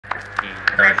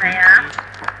Hai sayang.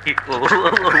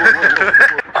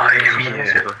 I am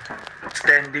here.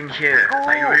 Standing here.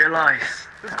 I realize.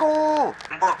 Let's go!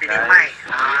 Mbok, pilih mic.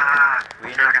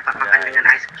 Nak dapat makan dengan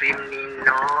ice cream ni,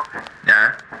 no?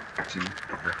 Ya.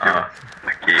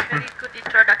 Okay. Very good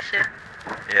introduction.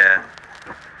 Yeah.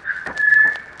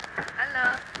 Hello.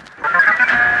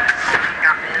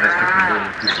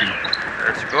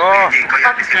 Let's go! Kau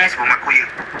yang bising semua kuil.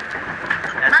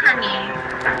 Mana ni?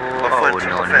 Oh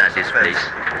no, not this place.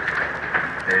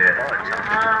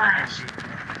 Gosh.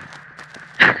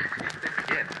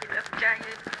 We love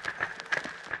giant.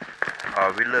 Oh,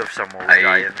 we love some more I-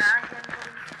 giants.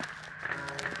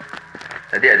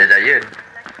 Tadi ada giant.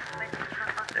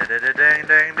 Ding ding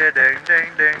ding ding ding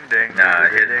ding ding. Nah,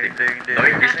 here ding ding ding.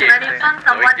 knowing this game,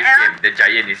 knowing this game, the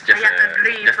giant is just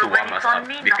just to warm us up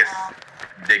because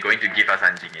they're going to give us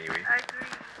anjing anyway. I agree.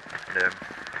 Damn.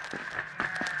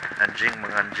 Anjing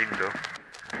menganjing though.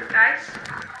 Guys,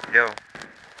 Yo,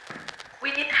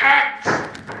 we need hands.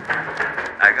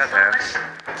 I got So hands.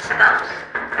 much stuffs.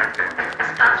 Okay,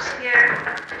 Stuffs here.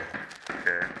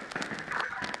 okay.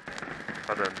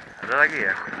 Hold on. Ada lagi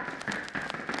ya?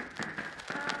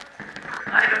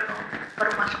 I don't know.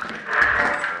 Baru masuk.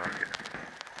 Oh, okay.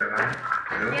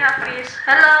 Ini Hafiz.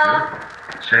 Hello.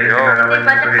 Saya Yo. pengalaman Ini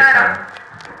banyak Perhita. barang.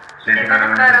 Saya Ini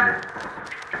pengalaman banyak barang.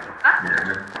 Perhita. Hah?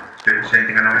 Ya, saya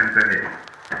pengalaman Perhita.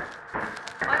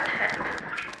 What the heck?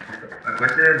 Aku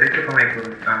rasa besok kau ikut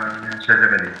Syazah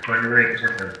balik. Kau dua ikut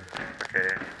Syazah.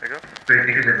 Okay, let's go. Perhita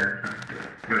ke Syazah?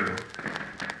 Boleh.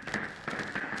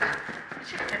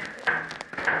 Is it dead?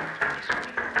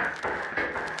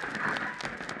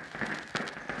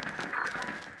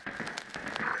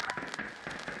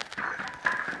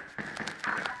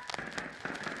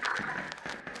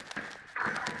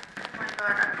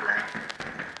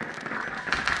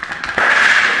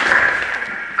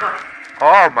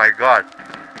 Oh my god.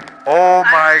 Oh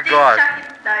my god.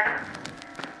 Shahid died.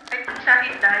 I think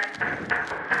Shahid died.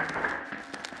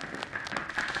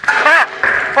 Ah!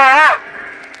 Ah!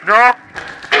 No.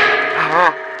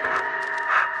 Ah.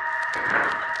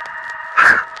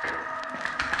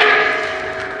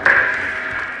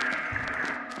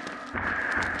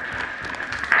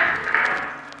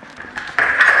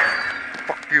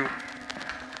 Fuck you.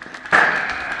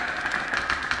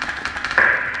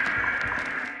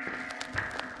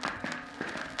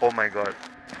 Oh my god.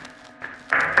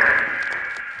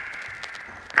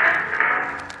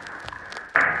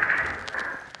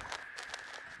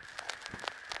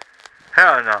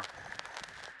 Hell no.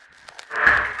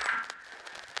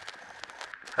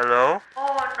 Hello?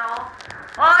 Oh no.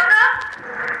 Oh no!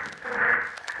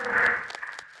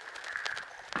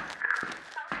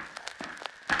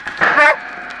 No!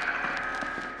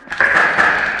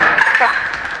 Fuck!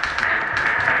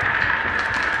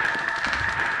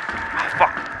 Ah,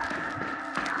 fuck!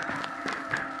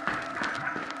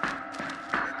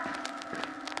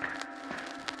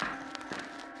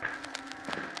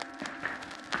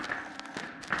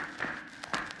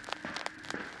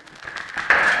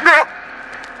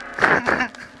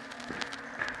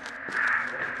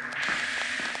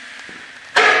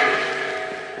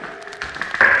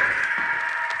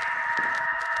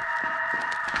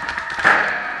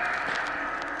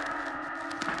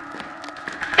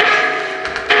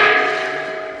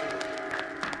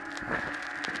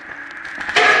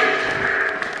 No!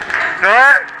 No!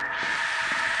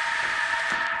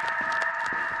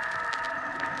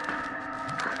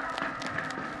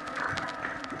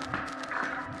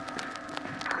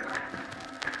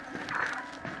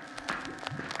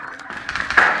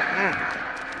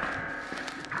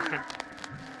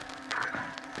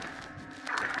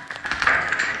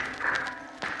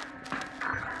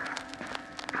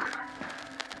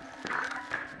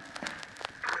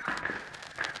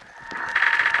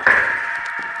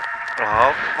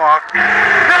 Oh fuck! No!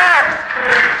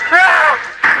 No!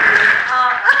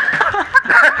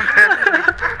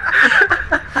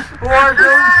 What the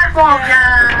fuck?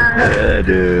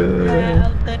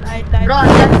 Ron,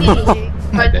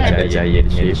 that's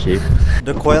Giant shape.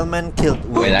 The coil man killed.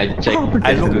 When I check,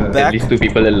 I look at back. least 2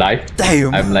 people alive.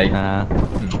 Damn. I'm like,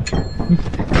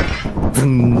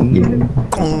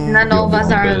 None of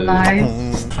us are alive.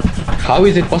 how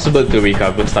is it possible to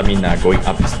recover stamina going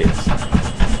upstairs?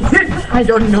 I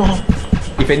don't know.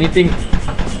 If anything,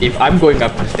 if I'm going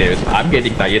up the stairs, I'm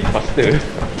getting tired faster.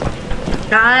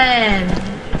 Kan.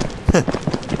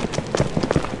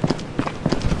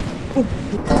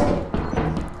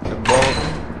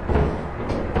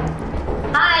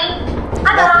 Hi.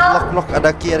 Lock,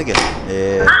 ada key ada ke?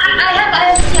 I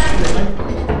have.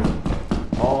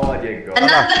 Oh, dia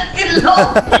Another kilo.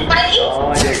 Baik.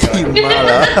 Timah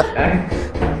lah.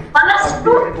 Panas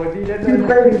tu.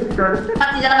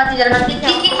 Mati, jangan mati.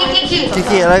 Ki.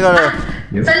 Kiki lah kau.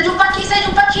 Saya jumpa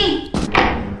Ki.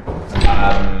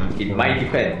 In my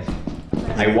defense,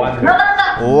 I want No.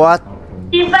 What?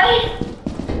 Ki baik.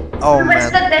 Oh man.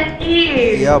 Wasted that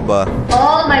Ki. Ya bah.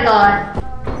 Oh my god.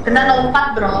 Kena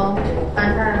lompat bro.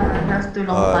 Anda harus tu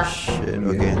Oh lompat. shit.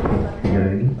 Okay.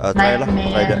 Try lah. Nightmare.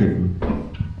 Try that.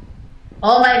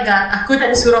 Oh my god, aku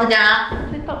tak disuruhnya.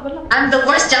 I'm the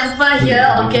worst jumper here,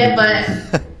 okay, but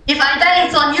if I die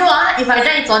it's on you If I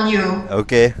die it's on you.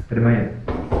 Okay. Ada mayat.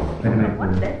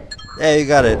 Hey, you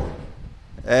got it.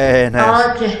 Hey,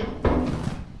 nice. Okay.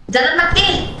 Jangan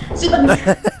mati. Jangan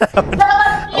mati.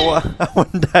 I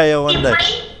won't die.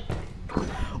 Baik.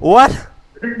 What?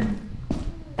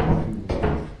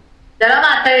 Jangan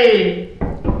mati.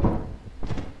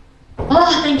 Oh,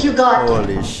 thank you God.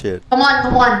 Holy shit. Come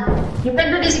on. You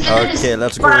can do this. Okay,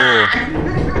 let's go.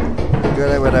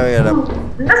 Get up.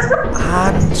 Let's go.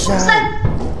 Anjay.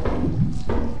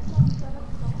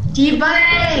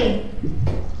 Cibai.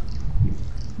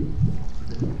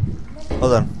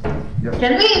 Hold on.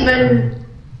 Can we even...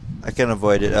 I can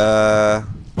avoid it.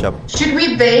 Jump. Should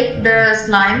we bake the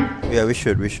slime? Yeah, we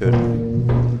should.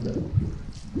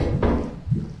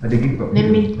 Ada gift kok.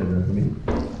 Let me-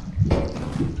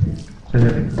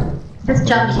 Just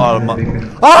jump. Alma.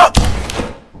 Ah!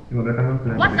 Tengok belakang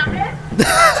kau. What the heck?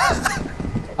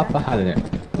 apa halnya?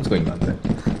 What's going on?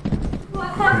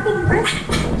 What happened, bro?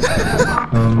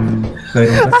 Saya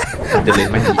lompat. Ada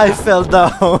landmine gigit. I fell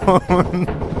down.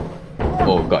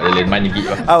 Oh god, ada landmine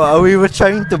gigit lah. We were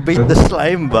trying to beat the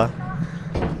slime, bah.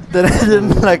 Then I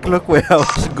didn't like look where I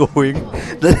was going.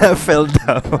 Then I fell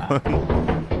down.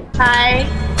 Hi,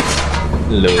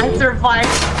 Hello. I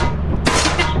survived.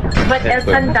 But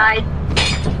Elton died.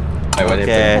 Wait, what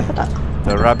Okay. happened?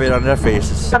 The rabbit on their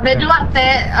faces. Sampai dua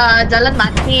jalan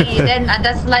mati. Then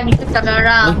ada slime ikut kami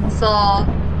orang. So,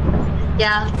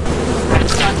 yeah.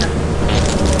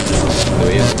 Oh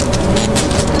yeah.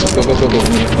 Go.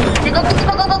 Okay, go.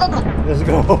 Let's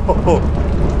go.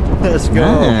 Let's go.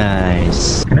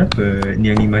 Nice. Kenapa ni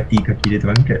yang ni mati kaki dia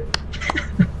terangkat?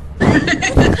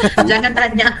 Jangan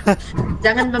tanya.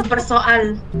 Jangan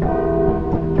mempersoal.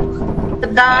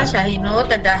 Tedah Syahino,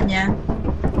 tedahnya.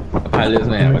 Apa halnya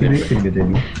sebenarnya? What happened? Dia ke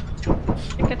tadi?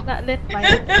 Dia kena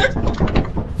landmine.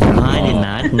 I did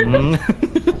not.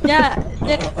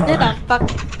 Dia nampak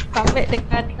sampai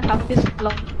dengan habis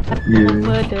lompat Yeah.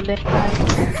 over the landmine.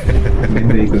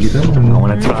 Baik kalau gitu. I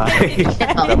wanna try.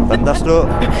 Pentas dulu.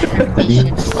 Tadi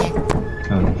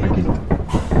okay.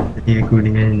 Tadi aku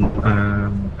dengan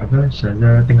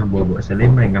Syaza tengah bawa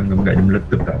Saleman ngam-ngam kat dia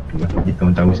meletup tak apa lah. Kita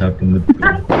orang tahu siapa meletup.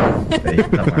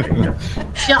 Tak payah.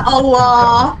 Ya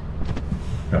Allah.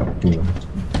 Tak apa lah.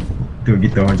 Tu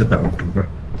kita orang macam tak apa lah.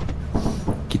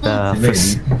 Kita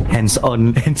first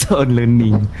hands-on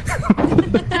learning.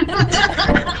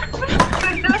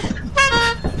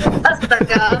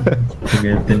 Astaga.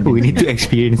 We need to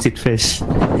experience it first.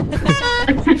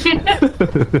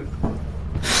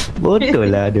 Bodoh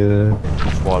lah ada.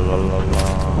 Swalala.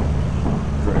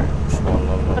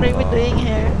 What are we doing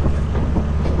here?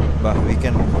 Bah, we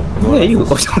can Where are you?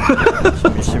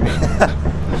 shimmy.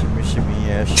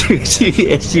 Yes.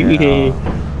 Shimmy.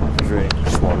 Drink.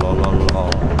 Swalala.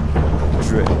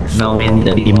 Drink. Now in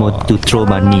the emote to throw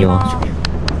money oh.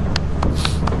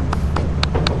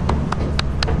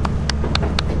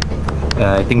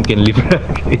 I think can leave.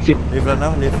 Leave lah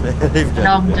now. Leave.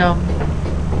 Jom.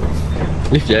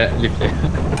 Lift je.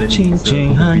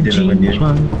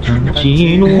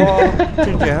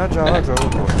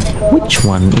 Which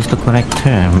one is the correct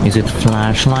term? Is it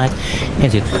flashlight?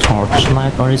 Is it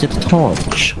torchlight? Or is it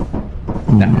torch?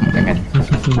 Nah, jangan.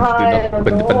 Do not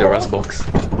open the rust box.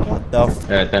 What the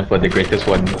f... Time for the greatest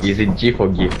one. Is it G or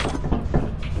GIF?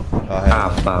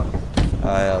 Apa?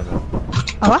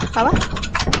 Apa?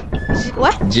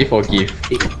 What? GIF or GIF?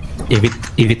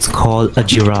 If it's called a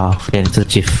giraffe, then it's a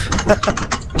GIF.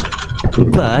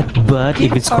 But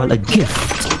if it's called a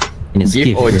gift, then it's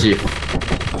GIF gift. or GIF?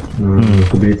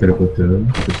 Aku beli pada portal.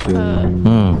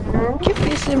 Keep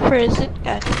this in prison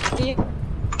kan?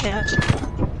 Yeah.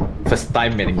 First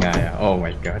time mendengar ya. Oh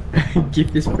my god.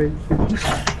 GIF is present.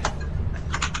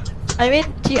 I mean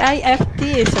GIFT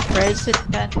is a present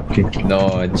kan?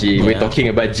 No, we're Yeah. talking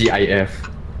about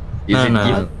GIF. Is it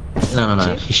GIF? No.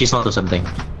 She's onto something.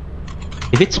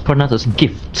 If it's pronounced as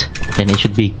gift, then it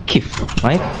should be gift,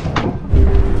 right?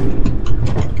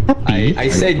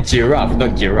 I said giraffe,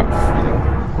 not giraffe.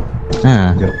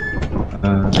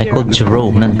 I called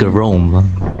Jerome, not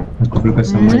Jerome.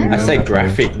 I said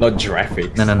graphic, not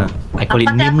graphics. No. I call it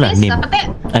Apa nim lah, Hafiz? nim. Apa teh?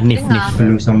 Nif.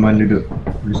 Perlu someone duduk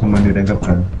dalam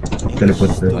kapal.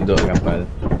 Teleporter. Untuk kapal.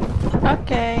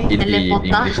 Okay.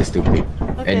 English is stupid.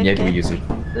 And yet we use it.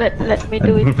 Let me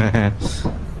do it.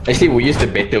 Actually, we use the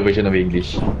better version of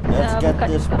English. Let's get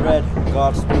this bread.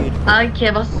 Godspeed.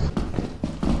 Okay, bos.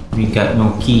 We got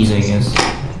no keys, I guess.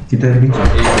 Kita ni.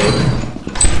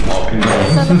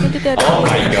 Dalam itu dia ada. Oh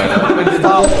my god.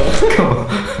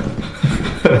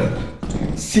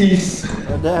 Sis.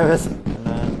 There is.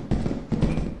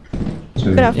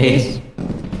 Grafis.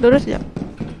 Lurus ya.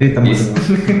 Tambah.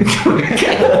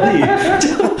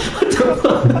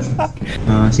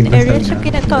 Simpan Area stamina.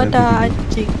 mungkin atau ada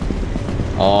anjing.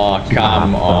 Oh,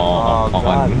 come Oh, on.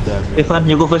 god damn it. Evan,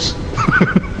 you go first.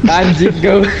 Anjing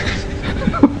go.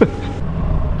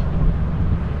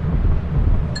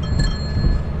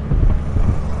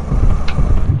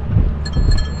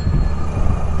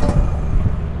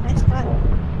 Nice one.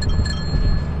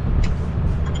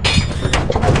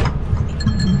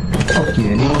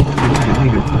 Okay, ni. Oh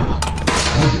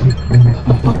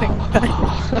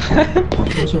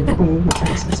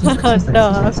no, please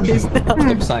no.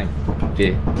 Stop sign.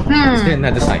 Okay. Is there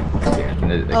another sign? Okay.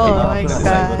 Oh my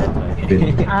god.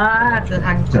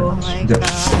 Terhangku. Oh my Sekejap.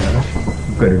 god.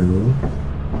 Buka dulu.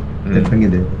 Dan panggil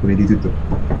dia. Aku boleh ditutup.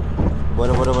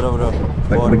 Bodoh.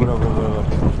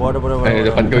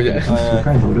 Depan kau je.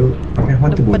 Bukan bodoh. Pakai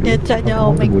horn tu Depan bodoh. dia caknya,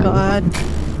 oh my god.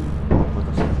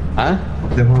 Hah?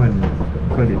 The horn.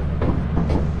 Buka dia.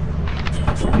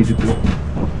 Ditutup.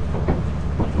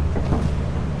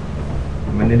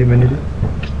 Mana dia?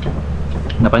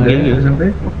 Nak panggil Dah dia. sampai?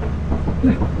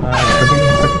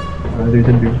 Ada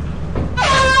macam tu.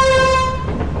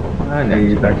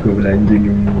 Takut pula anjing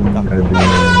yang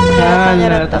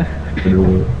Datang.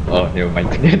 Aduh. Oh, never mind.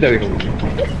 Dia dah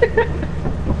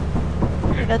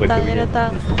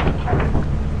Datang.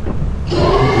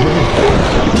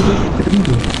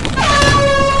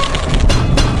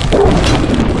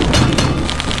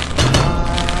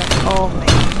 Oh my.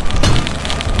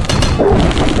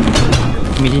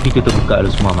 Mesti pintu terbuka lu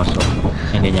semua masuk.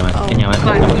 Yang dia nyaman. Oh Yang nyaman.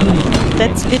 my.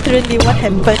 That's literally what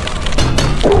happened.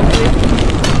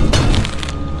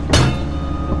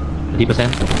 30%.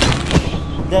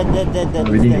 Dead.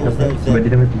 Ready nak kapal sebab dia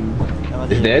dah mati.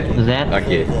 Is dead? Is that?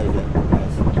 Okay.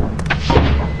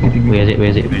 Where is it?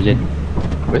 Where's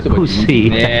the Who's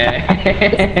he?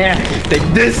 Yeah. Take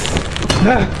this.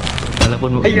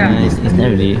 Walaupun Ayah. it's not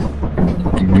really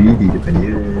Ini di depan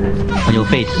dia. on your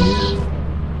face.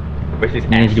 Where's his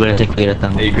Ini ass? jual saya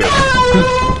datang. There you go.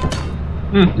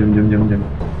 Jom.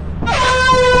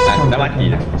 Dah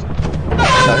mati dah.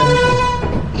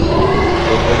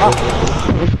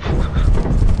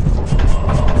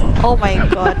 Oh my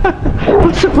god.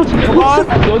 Close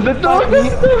the door.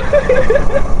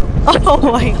 Oh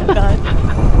my god.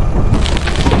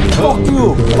 Fuck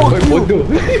you. Bodoh.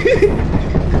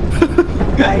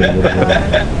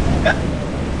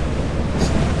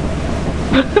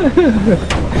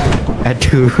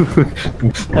 Aduh.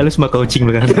 Lalu semua coaching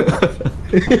belakang.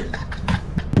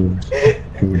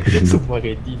 Semua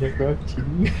ready dah crouching.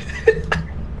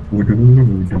 Bodoh.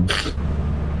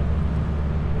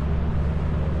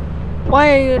 Why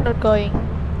are you not going?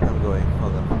 I'm going.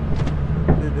 Hold on.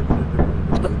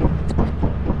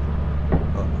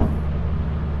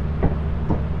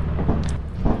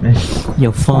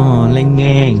 You're falling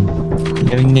in.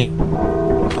 Cover me.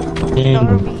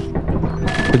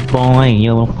 Good boy.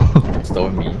 Yo.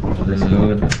 Stole me. Let's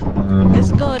go.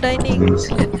 Let's go dining. Do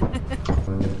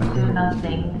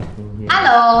nothing.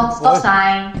 Hello, stop What?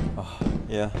 sign.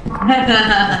 Yeah.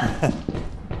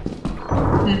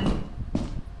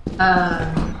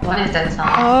 What is that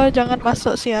sound? Oh, jangan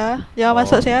masuk sia. Jangan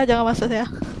masuk sia.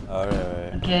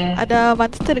 Alright. Okay. Ada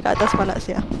monster dekat atas kepala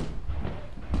sia.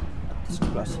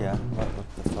 Sebelah ya. What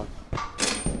the fuck?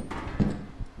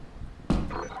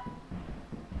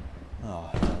 Oh,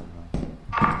 hell no.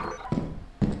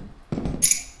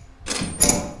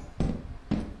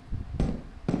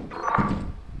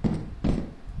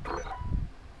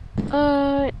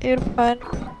 Irfan.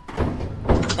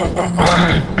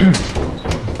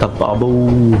 Tapak bau.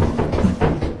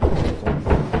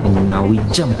 And now we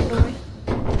jump.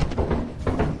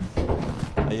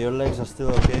 Are your legs are still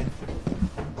okay?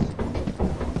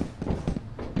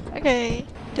 Okay,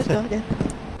 just go there.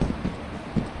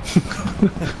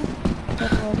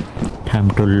 Time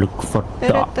to look for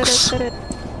dogs. Turret.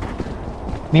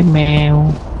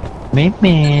 Meow. Meow.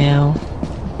 Meow.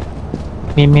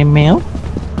 Meow. Meow.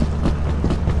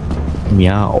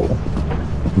 Meow.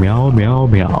 Meow. Meow.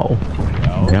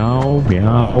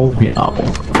 Meow. Meow.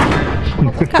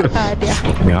 Buka lah dia.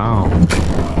 Meow.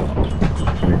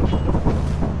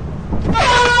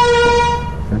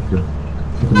 Satu.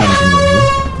 Teman teman.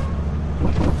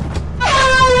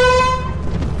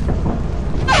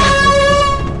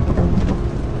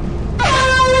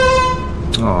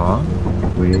 Aw.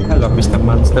 Hello, Mr.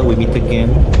 Monster. We meet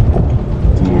again.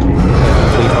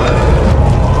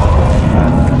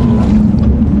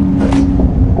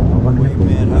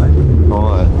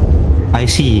 Oh, I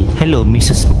see. Hello,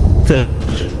 Mrs. Monster.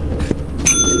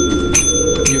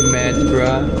 You mad,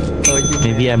 bruh? Oh, you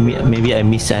Maybe I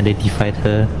misidentified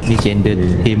her, misgendered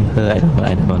him, her.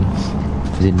 I don't know.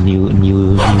 It's a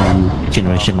new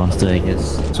generation monster, I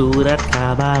guess. Surat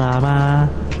kabar lama,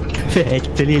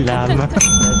 actually lama.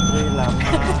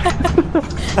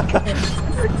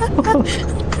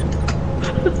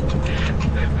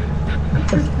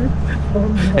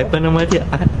 Apa nama dia?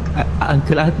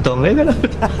 Uncle Atong kan?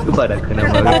 Lupa dah ke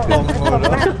nama dia.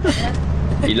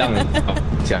 hilang.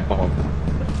 Siang faham.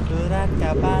 Surat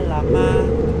kabar lama.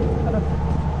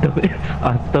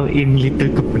 Atong in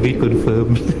Little Company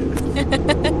confirm.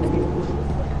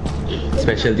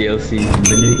 Special DLC.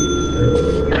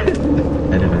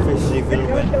 Ada lah. Festival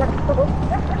man.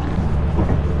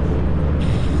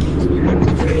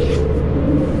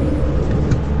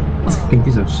 Fucking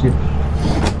piece of shit.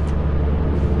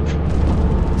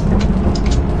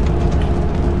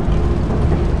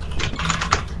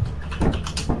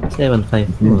 Seven five.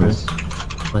 Yes.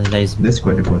 Well, nice. That's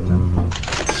quite important.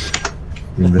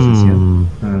 University.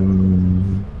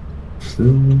 So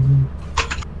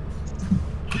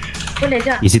Boleh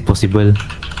je. Is it possible?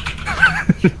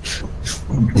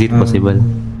 Is it possible?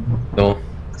 No.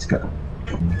 sekarang.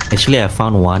 Actually, I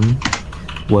found one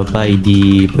whereby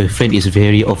the boyfriend is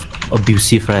very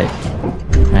abusive, right?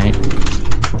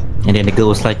 And then the girl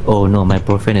was like, "Oh no, my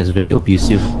boyfriend is very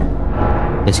abusive.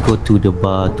 Let's go to the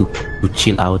bar to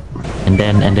chill out." And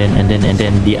then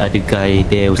the other guy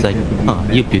there was like, "Oh,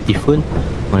 you're beautiful.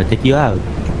 Wanna take you out?"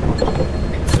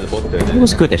 It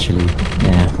was good actually.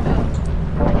 Yeah.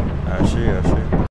 I see.